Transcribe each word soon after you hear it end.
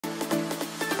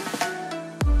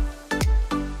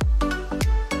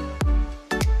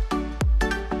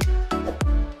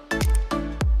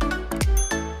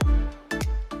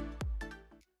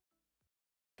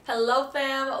Hello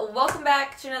fam, welcome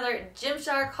back to another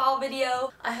Gymshark haul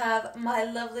video. I have my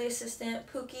lovely assistant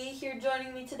Pookie here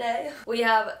joining me today. We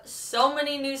have so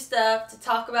many new stuff to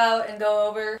talk about and go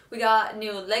over. We got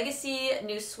new Legacy,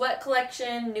 new Sweat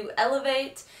collection, new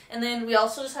Elevate, and then we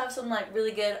also just have some like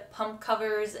really good pump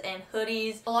covers and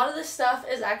hoodies. A lot of this stuff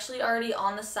is actually already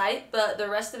on the site, but the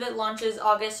rest of it launches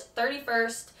August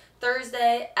 31st,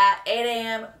 Thursday at 8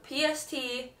 a.m. PST.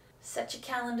 Set your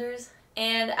calendars.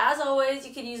 And as always,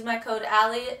 you can use my code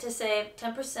Alli to save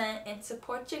 10% and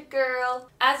support your girl.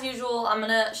 As usual, I'm going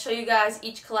to show you guys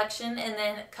each collection and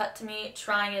then cut to me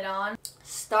trying it on.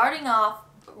 Starting off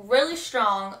really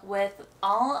strong with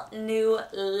all new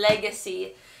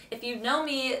Legacy. If you know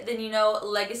me, then you know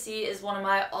Legacy is one of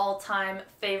my all-time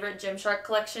favorite Gymshark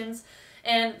collections.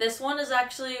 And this one is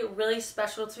actually really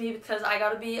special to me because I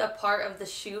got to be a part of the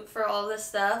shoot for all this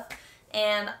stuff.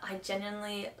 And I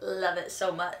genuinely love it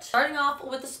so much. Starting off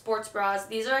with the sports bras,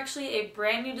 these are actually a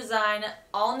brand new design,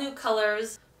 all new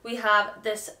colors. We have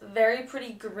this very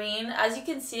pretty green. As you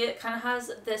can see, it kind of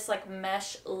has this like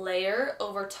mesh layer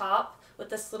over top with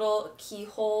this little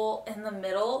keyhole in the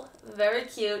middle. Very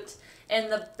cute. And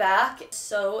the back,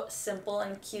 so simple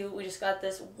and cute. We just got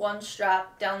this one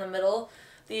strap down the middle.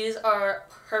 These are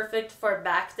perfect for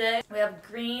back day. We have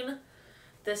green,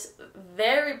 this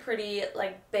very pretty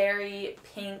like berry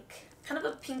pink, kind of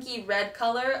a pinky red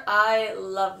color. I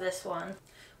love this one.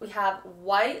 We have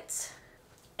white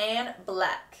and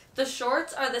black. The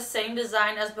shorts are the same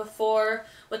design as before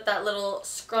with that little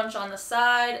scrunch on the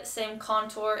side, same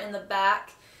contour in the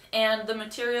back, and the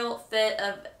material fit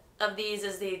of these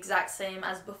is the exact same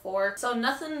as before. So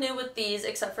nothing new with these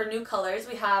except for new colors.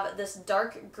 We have this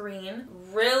dark green,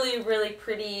 really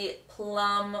pretty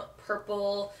plum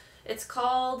purple. It's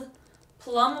called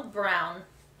Plum Brown.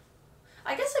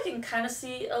 I guess I can kind of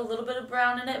see a little bit of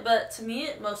brown in it, but to me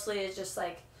it mostly is just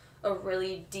like a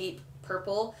really deep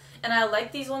purple. And I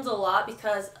like these ones a lot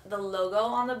because the logo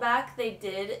on the back they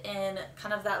did in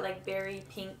kind of that like berry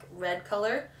pink red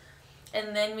color.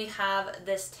 And then we have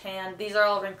this tan. These are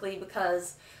all wrinkly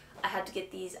because I had to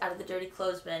get these out of the dirty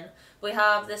clothes bin. We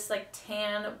have this like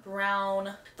tan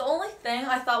brown. The only thing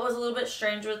I thought was a little bit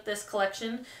strange with this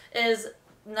collection is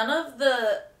none of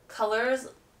the colors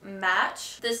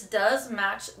match. This does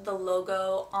match the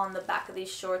logo on the back of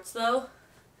these shorts though.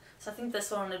 So I think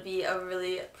this one would be a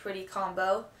really pretty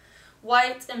combo.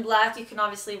 White and black you can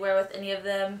obviously wear with any of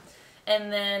them.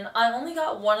 And then I only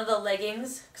got one of the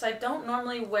leggings because I don't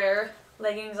normally wear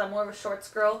leggings. I'm more of a shorts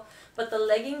girl. But the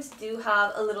leggings do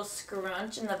have a little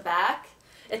scrunch in the back.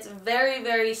 It's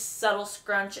very subtle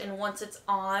scrunch, and once it's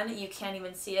on you can't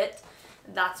even see it.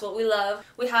 That's what we love.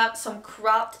 We have some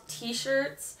cropped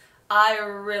t-shirts. I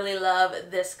really love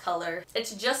this color.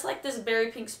 It's just like this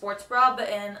berry pink sports bra but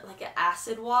in like an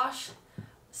acid wash.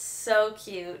 So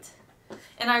cute.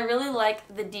 And I really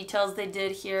like the details they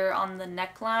did here on the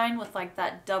neckline with like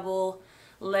that double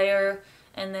layer.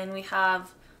 And then we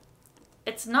have,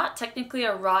 it's not technically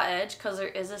a raw edge because there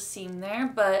is a seam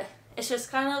there, but it's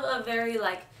just kind of a very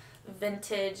like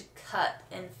vintage cut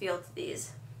and feel to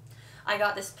these. I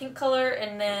got this pink color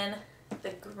and then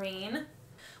the green.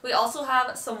 We also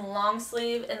have some long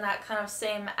sleeve in that kind of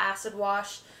same acid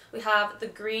wash. We have the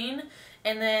green,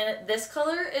 and then this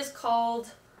color is called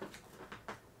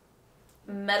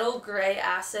Metal Gray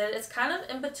Acid. It's kind of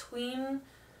in between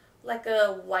like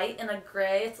a white and a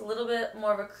gray. It's a little bit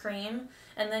more of a cream,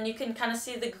 and then you can kind of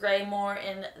see the gray more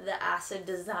in the acid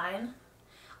design.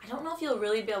 I don't know if you'll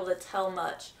really be able to tell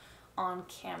much on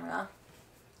camera.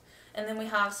 And then we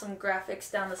have some graphics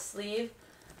down the sleeve.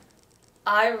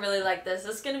 I really like this.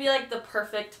 This is going to be like the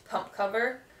perfect pump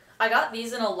cover. I got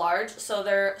these in a large, so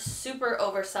they're super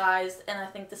oversized, and I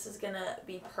think this is going to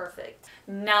be perfect.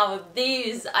 Now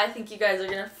these, I think you guys are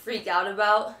going to freak out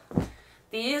about.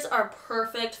 These are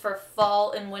perfect for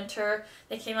fall and winter.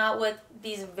 They came out with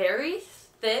these very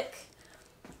thick,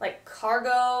 like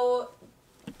cargo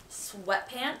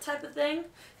sweatpant type of thing.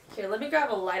 Here, let me grab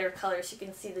a lighter color so you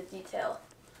can see the detail.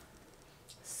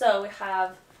 So we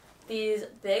have these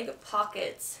big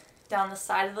pockets down the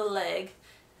side of the leg.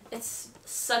 It's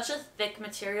such a thick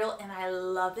material and I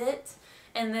love it.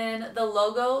 And then the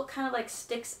logo kind of like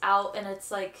sticks out and it's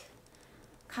like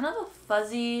kind of a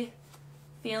fuzzy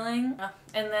feeling.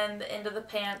 And then the end of the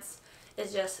pants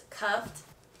is just cuffed.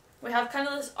 We have kind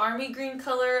of this army green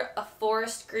color, a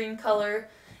forest green color,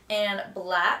 and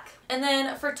black. And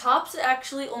then for tops it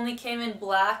actually only came in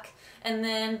black and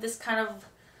then this kind of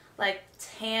like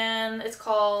tan, it's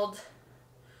called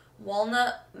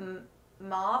walnut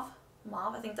mauve,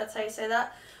 I think that's how you say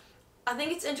that. I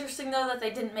think it's interesting though that they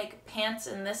didn't make pants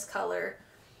in this color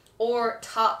or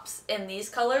tops in these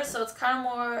colors, so it's kind of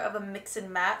more of a mix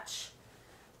and match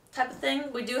type of thing.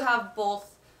 We do have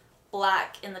both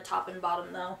black in the top and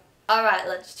bottom though. Alright,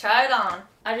 let's try it on.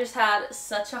 I just had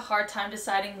such a hard time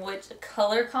deciding which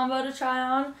color combo to try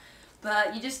on,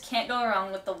 but you just can't go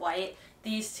wrong with the white.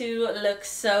 These two look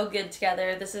so good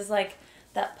together. This is like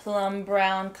that plum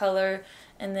brown color,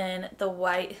 and then the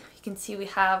white, you can see we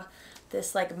have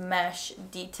this like mesh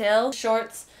detail.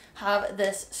 Shorts have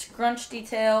this scrunch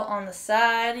detail on the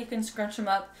side. You can scrunch them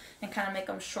up and kind of make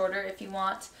them shorter if you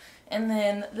want. And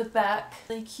then the back,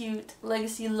 really cute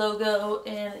Legacy logo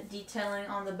and detailing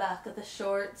on the back of the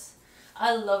shorts.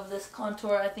 I love this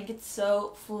contour. I think it's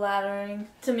so flattering.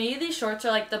 To me, these shorts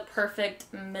are like the perfect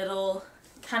middle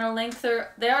kind of length.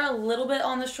 They are a little bit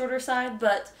on the shorter side,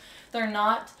 but they're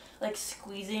not like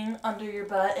squeezing under your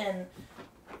butt, and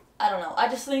I don't know. I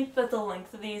just think that the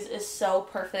length of these is so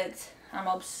perfect. I'm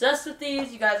obsessed with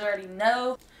these. You guys already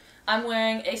know. I'm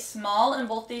wearing a small in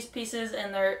both these pieces,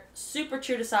 and they're super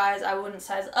true to size. I wouldn't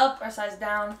size up or size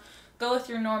down. Go with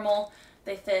your normal.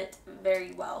 They fit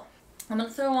very well. I'm going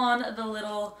to throw on the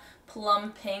little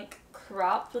plum pink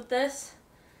crop with this.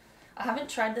 I haven't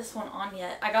tried this one on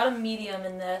yet. I got a medium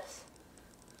in this.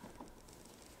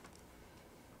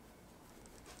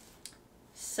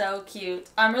 So cute.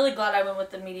 I'm really glad I went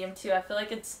with the medium too. I feel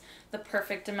like it's the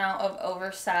perfect amount of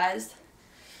oversized.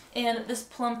 And this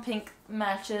plum pink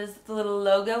matches the little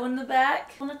logo in the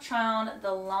back. I'm going to try on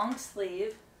the long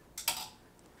sleeve.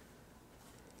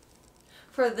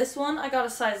 For this one, I got a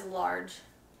size large.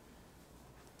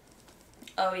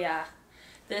 Oh yeah.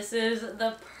 This is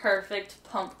the perfect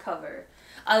pump cover.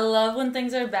 I love when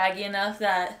things are baggy enough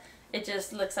that it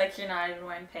just looks like you're not even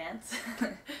wearing pants.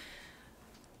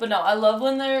 But no, I love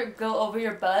when they go over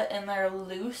your butt and they're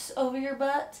loose over your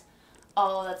butt.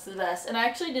 Oh, that's the best. And I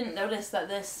actually didn't notice that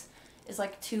this is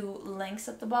like two lengths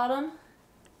at the bottom.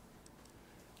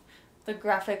 The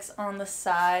graphics on the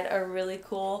side are really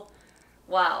cool.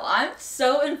 Wow, I'm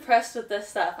so impressed with this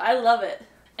stuff. I love it.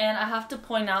 And I have to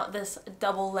point out this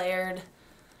double layered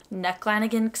neckline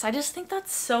again because I just think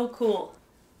that's so cool.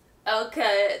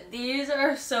 Okay, these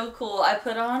are so cool. I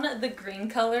put on the green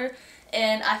color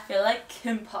and I feel like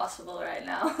Kim Possible right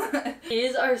now.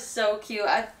 These are so cute.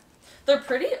 They're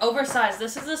pretty oversized.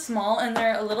 This is a small and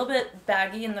they're a little bit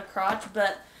baggy in the crotch,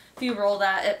 but if you roll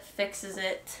that, it fixes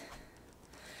it.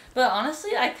 But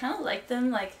honestly, I kind of like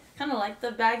them, kind of like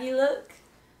the baggy look.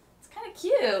 It's kind of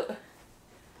cute.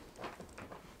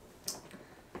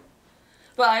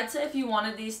 But I'd say if you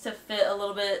wanted these to fit a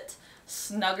little bit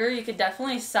snugger, you could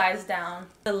definitely size down.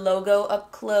 The logo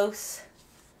up close.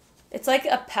 It's like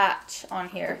a patch on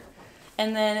here.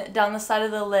 And then down the side of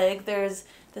the leg, there's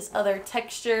this other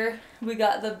texture. We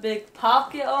got the big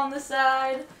pocket on the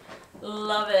side.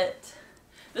 Love it.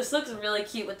 This looks really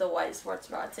cute with the white sports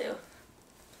bra too.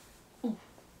 Ooh,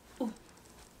 ooh,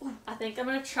 ooh. I think I'm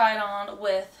going to try it on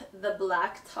with the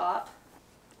black top.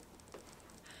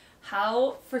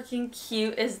 How freaking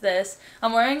cute is this?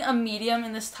 I'm wearing a medium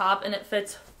in this top and it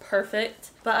fits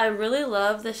perfect. But I really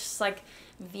love this like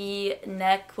V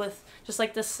neck with just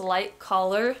like the slight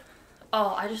collar.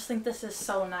 Oh, I just think this is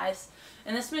so nice.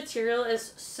 And this material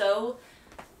is so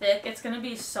thick. It's going to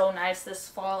be so nice this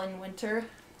fall and winter.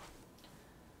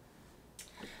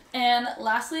 And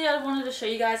lastly, I wanted to show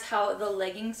you guys how the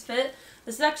leggings fit.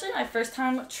 This is actually my first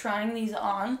time trying these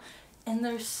on, and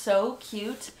they're so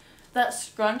cute. That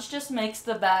scrunch just makes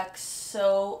the back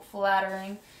so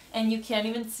flattering, and you can't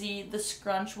even see the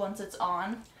scrunch once it's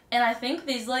on. And I think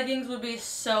these leggings would be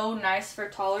so nice for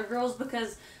taller girls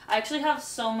because I actually have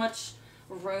so much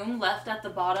room left at the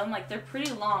bottom. Like, they're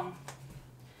pretty long.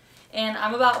 And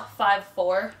I'm about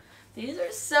 5'4". These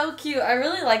are so cute. I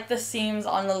really like the seams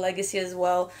on the Legacy as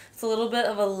well. It's a little bit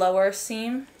of a lower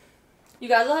seam. You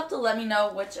guys will have to let me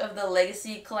know which of the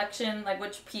Legacy collection, like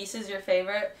which piece is your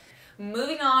favorite.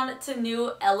 Moving on to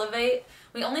new Elevate.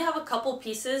 We only have a couple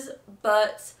pieces,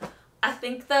 but I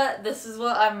think that this is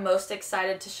what I'm most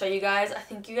excited to show you guys. I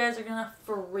think you guys are gonna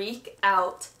freak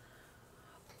out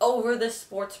over this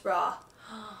sports bra.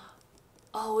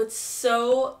 Oh, it's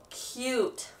so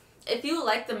cute. If you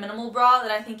like the minimal bra,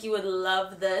 then I think you would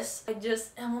love this. I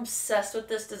just am obsessed with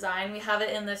this design. We have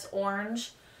it in this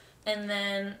orange, and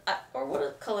then, or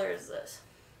what color is this?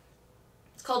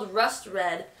 It's called Rust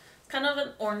Red. Kind of an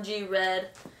orangey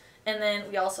red, and then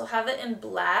we also have it in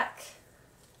black.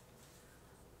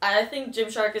 I think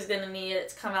Gymshark is going to need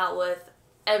to come out with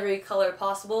every color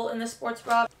possible in this sports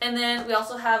bra. And then we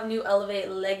also have new Elevate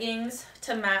leggings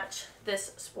to match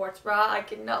this sports bra. I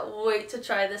cannot wait to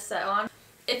try this set on.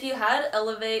 If you had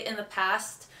Elevate in the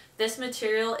past, This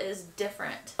material is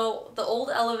different. So the old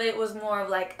Elevate was more of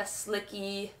like a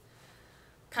slicky,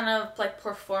 kind of like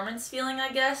performance feeling,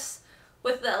 I guess.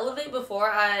 With the Elevate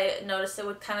before, I noticed it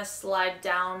would kind of slide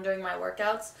down during my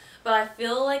workouts, but I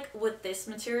feel like with this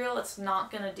material, it's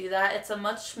not going to do that. It's a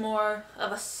much more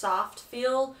of a soft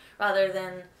feel rather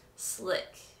than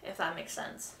slick, if that makes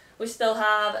sense. We still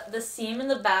have the seam in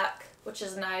the back, which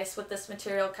is nice with this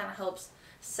material, kind of helps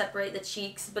separate the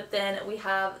cheeks, but then we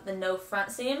have the no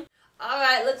front seam.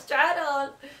 Alright, let's try it on.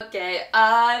 Okay,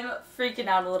 I'm freaking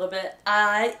out a little bit.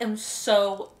 I am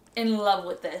so in love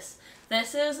with this.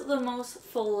 This is the most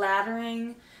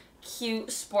flattering,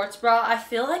 cute sports bra. I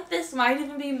feel like this might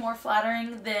even be more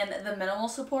flattering than the minimal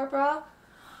support bra.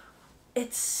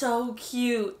 It's so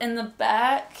cute. In the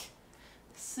back,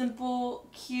 simple,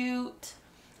 cute.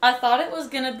 I thought it was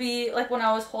going to be, like when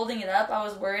I was holding it up, I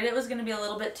was worried it was going to be a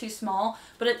little bit too small,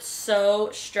 but it's so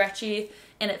stretchy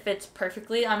and it fits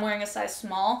perfectly. I'm wearing a size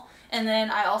small, and then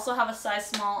I also have a size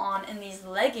small on in these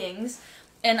leggings.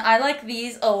 And I like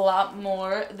these a lot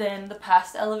more than the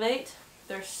past Elevate.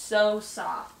 They're so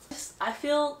soft. I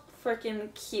feel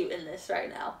freaking cute in this right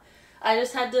now. I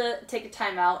just had to take a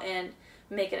time out and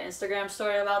make an Instagram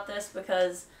story about this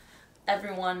because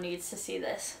everyone needs to see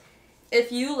this.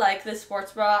 If you like this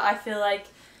sports bra, I feel like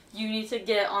you need to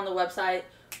get it on the website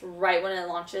right when it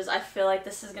launches. I feel like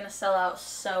this is going to sell out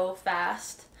so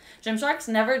fast. Gymshark's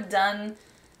never done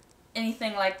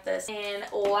anything like this. And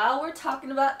while we're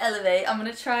talking about Elevate, I'm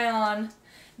gonna try on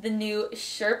the new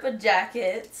Sherpa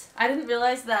jackets. I didn't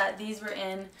realize that these were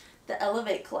in the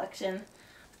Elevate collection.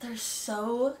 They're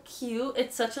so cute.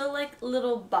 It's such a like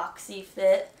little boxy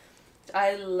fit.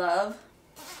 I love.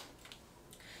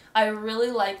 I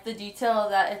really like the detail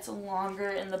that it's longer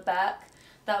in the back.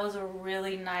 That was a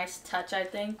really nice touch, I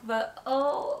think. But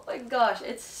oh my gosh,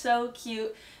 it's so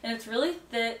cute. And it's really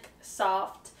thick,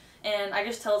 soft. And I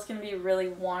just tell it's going to be really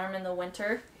warm in the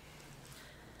winter.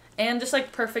 And just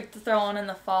like perfect to throw on in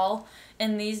the fall.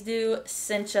 And these do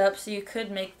cinch up, so you could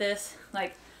make this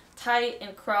like tight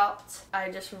and cropped.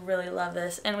 I just really love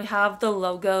this. And we have the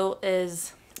logo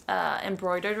is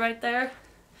embroidered right there.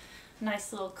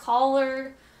 Nice little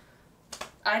collar.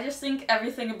 I just think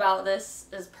everything about this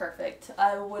is perfect.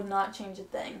 I would not change a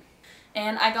thing.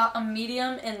 And I got a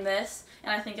medium in this,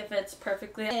 and I think it fits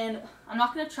perfectly. And I'm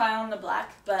not going to try on the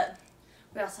black, but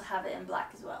we also have it in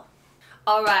black as well.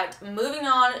 Alright, moving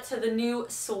on to the new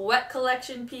sweat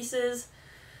collection pieces.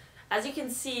 As you can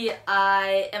see,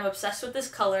 I am obsessed with this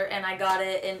color, and I got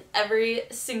it in every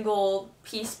single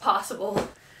piece possible.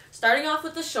 Starting off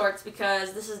with the shorts,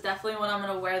 because this is definitely what I'm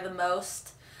going to wear the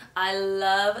most. I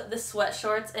love the sweat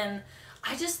shorts, and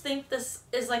I just think this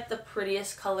is like the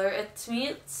prettiest color. To me,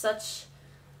 it's such,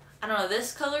 I don't know,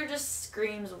 this color just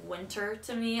screams winter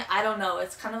to me. I don't know,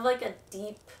 it's kind of like a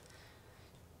deep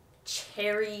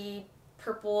cherry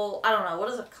purple, I don't know,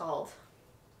 what is it called?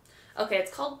 Okay,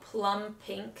 it's called plum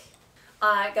pink.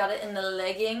 I got it in the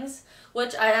leggings,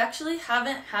 which I actually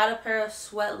haven't had a pair of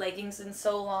sweat leggings in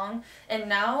so long, and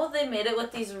now they made it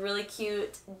with these really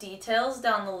cute details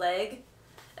down the leg.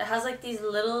 It has like these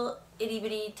little itty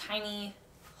bitty tiny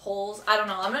holes. I don't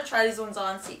know. I'm going to try these ones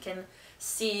on so you can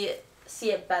see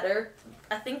it better.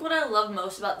 I think what I love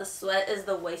most about the sweat is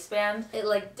the waistband. It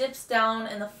like dips down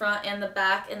in the front and the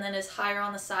back and then is higher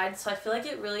on the side. So I feel like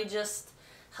it really just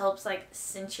helps like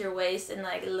cinch your waist and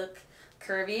like look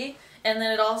curvy. And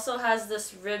then it also has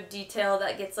this rib detail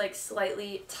that gets like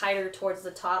slightly tighter towards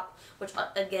the top, which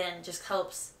again just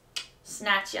helps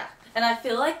snatch ya. And I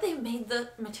feel like they made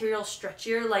the material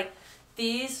stretchier. Like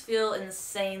these feel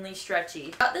insanely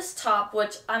stretchy. Got this top,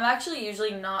 which I'm actually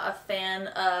usually not a fan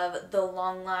of the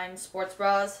long line sports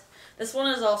bras. This one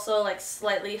is also like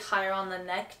slightly higher on the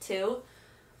neck too.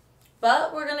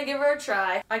 But we're gonna give her a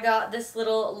try. I got this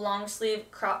little long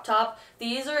sleeve crop top.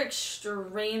 These are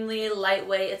extremely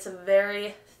lightweight. It's a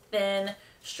very thin,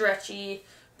 stretchy,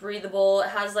 breathable.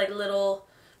 It has like little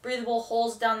breathable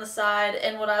holes down the side,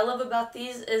 and what I love about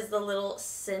these is the little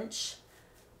cinch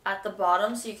at the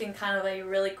bottom, so you can kind of like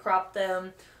really crop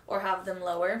them or have them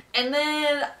lower. And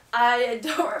then I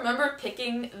don't remember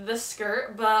picking the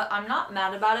skirt, but I'm not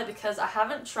mad about it because I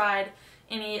haven't tried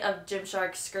any of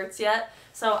Gymshark's skirts yet,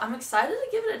 so I'm excited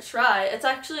to give it a try. It's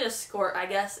actually a skirt, I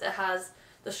guess. It has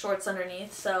the shorts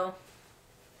underneath, so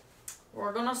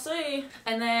we're gonna see.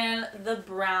 And then the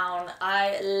brown.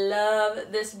 I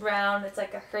love this brown. It's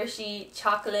like a Hershey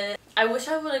chocolate. I wish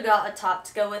I would have got a top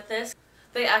to go with this.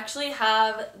 They actually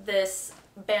have this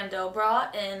bandeau bra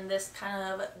in this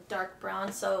kind of dark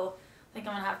brown, so I think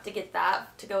I'm gonna have to get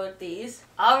that to go with these.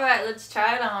 Alright, let's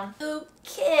try it on.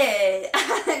 Okay,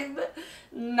 I'm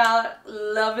not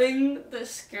loving the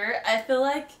skirt. I feel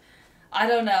like, I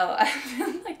don't know, I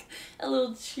feel like a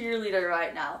little cheerleader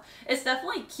right now. It's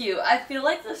definitely cute. I feel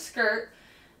like the skirt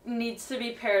needs to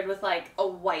be paired with like a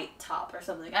white top or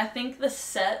something. I think the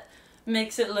set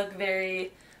makes it look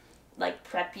very like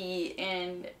preppy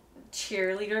and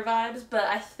cheerleader vibes, but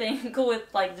I think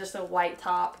with like just a white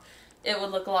top it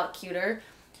would look a lot cuter.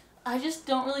 I just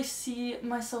don't really see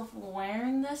myself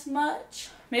wearing this much.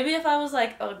 Maybe if I was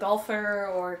like a golfer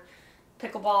or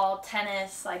pickleball,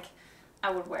 tennis, like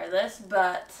I would wear this,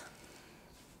 but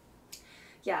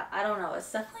yeah, I don't know.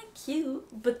 It's definitely cute,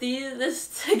 but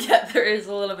this together is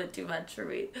a little bit too much for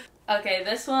me. Okay,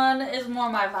 this one is more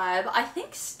my vibe. I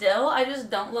think still, I just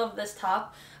don't love this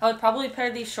top. I would probably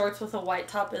pair these shorts with a white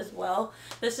top as well.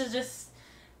 This is just,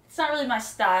 it's not really my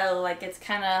style. Like, it's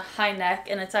kind of high neck,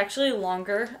 and it's actually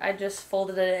longer. I just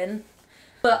folded it in.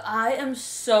 But I am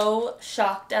so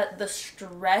shocked at the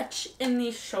stretch in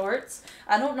these shorts.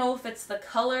 I don't know if it's the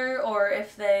color or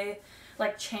if they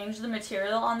like change the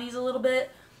material on these a little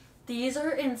bit. These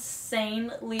are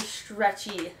insanely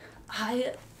stretchy.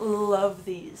 I love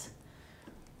these.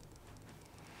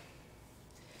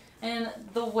 And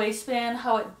the waistband,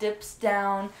 how it dips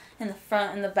down in the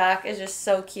front and the back is just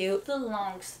so cute. The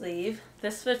long sleeve,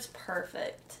 this fits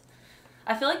perfect.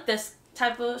 I feel like this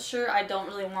type of shirt I don't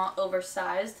really want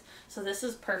oversized, so this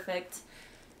is perfect.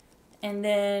 And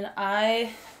then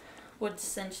I would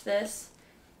cinch this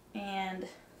and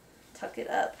tuck it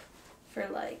up for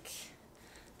like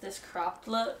this cropped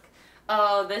look.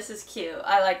 Oh, this is cute.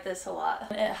 I like this a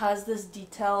lot. It has this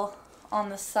detail on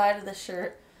the side of the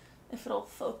shirt, if it'll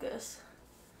focus.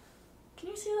 Can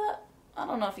you see that? I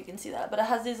don't know if you can see that, but it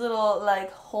has these little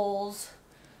like holes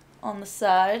on the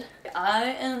side. I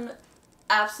am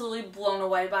absolutely blown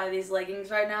away by these leggings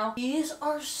right now. These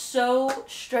are so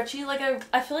stretchy. Like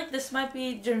I feel like this might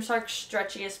be Gymshark's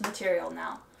stretchiest material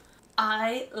now.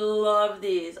 I love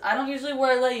these. I don't usually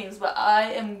wear leggings, but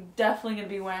I am definitely going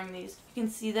to be wearing these. You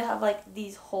can see they have like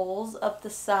these holes up the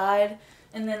side,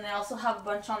 and then they also have a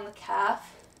bunch on the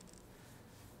calf.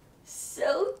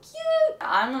 So cute!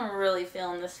 I'm really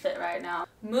feeling this fit right now.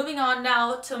 Moving on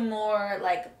now to more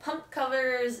like pump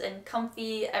covers and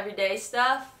comfy everyday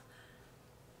stuff.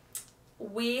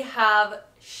 We have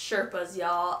Sherpas,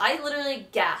 y'all. I literally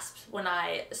gasped when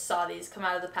I saw these come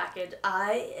out of the package.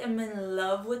 I am in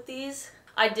love with these.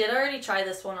 I did already try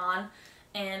this one on,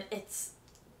 and it's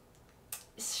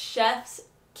chef's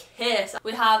kiss.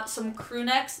 We have some crew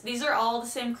necks. These are all the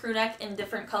same crew neck in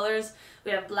different colors. We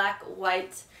have black,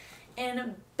 white,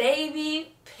 and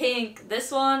baby pink. This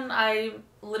one, I'm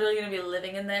literally going to be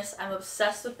living in this. I'm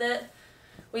obsessed with it.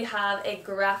 We have a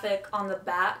graphic on the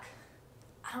back.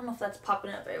 I don't know if that's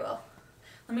popping up very well.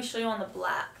 Let me show you on the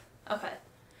black. Okay.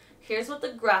 Here's what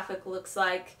the graphic looks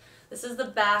like. This is the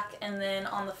back, and then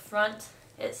on the front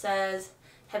it says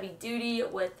heavy duty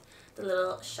with the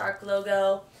little shark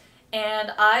logo.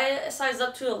 And I sized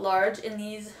up to a large, and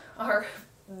these are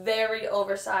very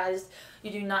oversized.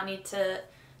 You do not need to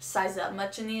size up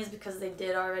much in these because they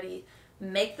did already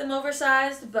make them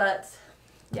oversized, but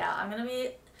yeah, I'm gonna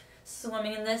be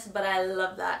swimming in this, but I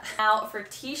love that. Now for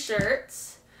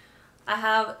t-shirts, I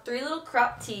have 3 little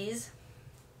crop tees.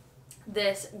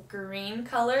 This green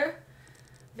color,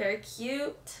 very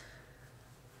cute.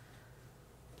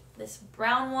 This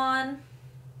brown one.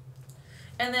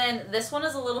 And then this one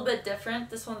is a little bit different.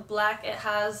 This one's black. It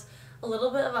has a little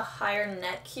bit of a higher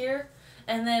neck here.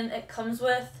 And then it comes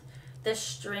with this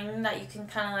string that you can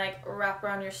kind of like wrap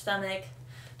around your stomach.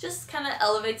 Just kind of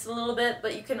elevates a little bit,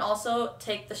 but you can also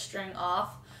take the string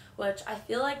off, which I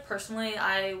feel like personally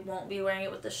I won't be wearing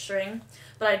it with the string,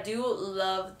 but I do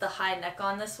love the high neck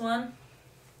on this one.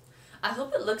 I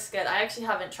hope it looks good. I actually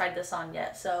haven't tried this on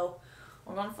yet, so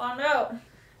we're gonna find out.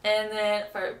 And then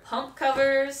for pump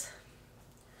covers,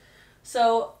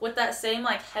 so with that same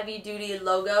like heavy duty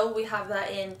logo, we have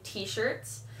that in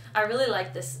t-shirts. I really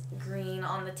like this green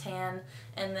on the tan,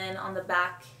 and then on the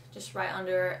back, just right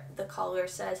under the collar,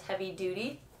 says heavy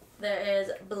duty. There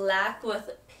is black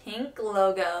with pink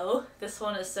logo. This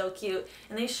one is so cute.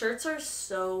 And these shirts are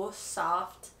so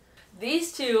soft.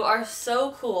 These two are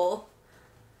so cool.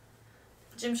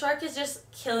 Gymshark is just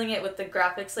killing it with the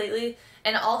graphics lately.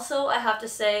 And also, I have to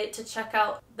say to check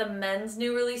out the men's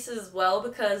new releases as well,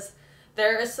 because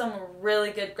there is some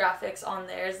really good graphics on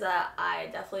theirs that I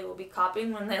definitely will be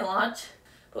copying when they launch.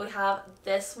 But we have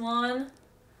this one.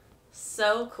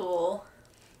 So cool.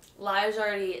 Lige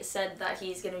already said that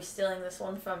he's going to be stealing this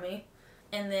one from me.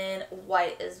 And then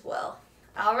white as well.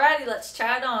 Alrighty, let's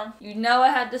try it on. You know I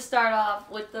had to start off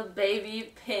with the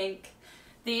baby pink.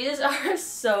 These are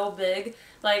so big.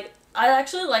 Like, I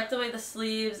actually like the way the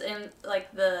sleeves and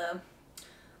like the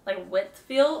width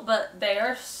feel, but they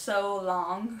are so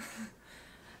long.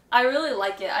 I really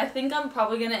like it. I think I'm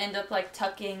probably gonna end up like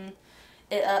tucking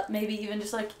it up, maybe even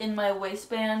just like in my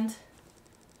waistband.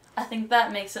 I think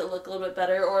that makes it look a little bit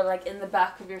better, or like in the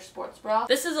back of your sports bra.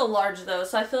 This is a large though,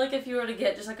 so I feel like if you were to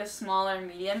get just like a smaller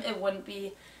medium, it wouldn't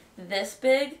be this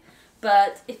big.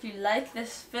 But if you like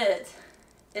this fit,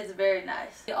 it's very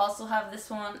nice. We also have this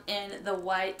one in the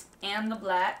white and the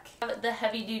black. The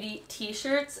heavy duty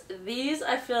t-shirts. These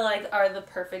I feel like are the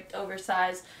perfect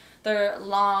oversize. They're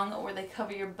long, or they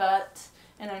cover your butt,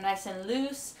 and they're nice and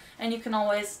loose. And you can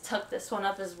always tuck this one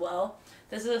up as well.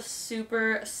 This is a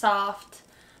super soft,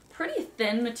 pretty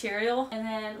thin material. And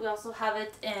then we also have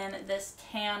it in this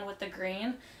tan with the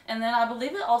green. And then I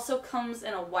believe it also comes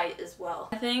in a white as well.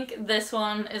 I think this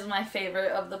one is my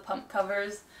favorite of the pump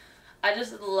covers. I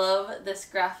just love this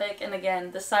graphic, and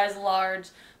again, the size large,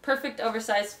 perfect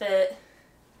oversized fit.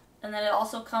 And then it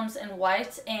also comes in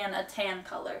white and a tan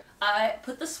color. I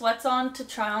put the sweats on to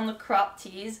try on the crop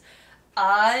tees.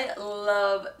 I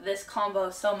love this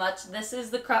combo so much. This is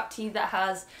the crop tee that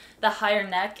has the higher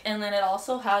neck, and then it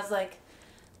also has like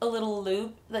a little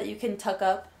loop that you can tuck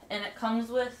up, and it comes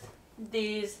with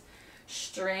these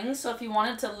strings. So if you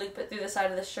wanted to loop it through the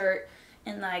side of the shirt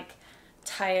and like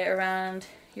tie it around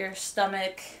your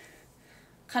stomach,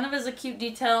 kind of as a cute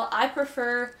detail. I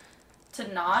prefer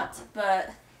to not,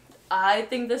 but I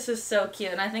think this is so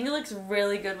cute, and I think it looks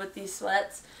really good with these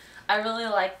sweats. I really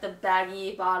like the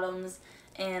baggy bottoms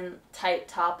and tight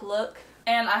top look.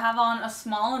 And I have on a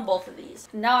small in both of these.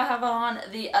 Now I have on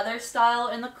the other style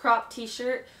in the crop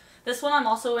t-shirt. This one I'm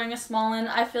also wearing a small in.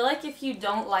 I feel like if you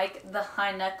don't like the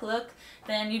high neck look,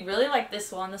 then you'd really like this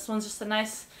one. This one's just a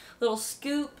nice little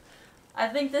scoop. I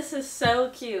think this is so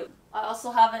cute. I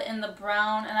also have it in the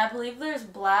brown, and I believe there's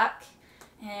black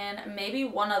and maybe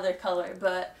one other color,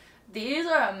 but these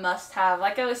are a must-have.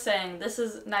 Like I was saying, this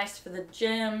is nice for the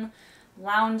gym,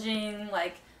 lounging,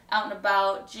 like out and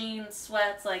about, jeans,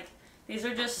 sweats. Like, these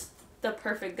are just the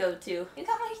perfect go-to. You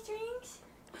got my strings?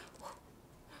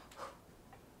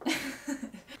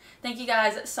 Thank you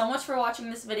guys so much for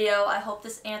watching this video. I hope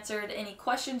this answered any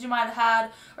questions you might have had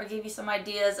or gave you some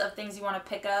ideas of things you want to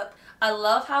pick up. I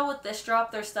love how with this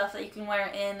drop there's stuff that you can wear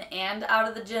in and out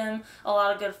of the gym. A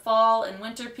lot of good fall and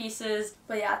winter pieces.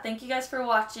 But yeah, thank you guys for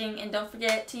watching, and don't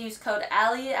forget to use code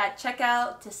Alli at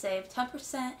checkout to save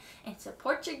 10% and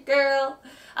support your girl.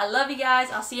 I love you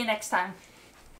guys. I'll see you next time.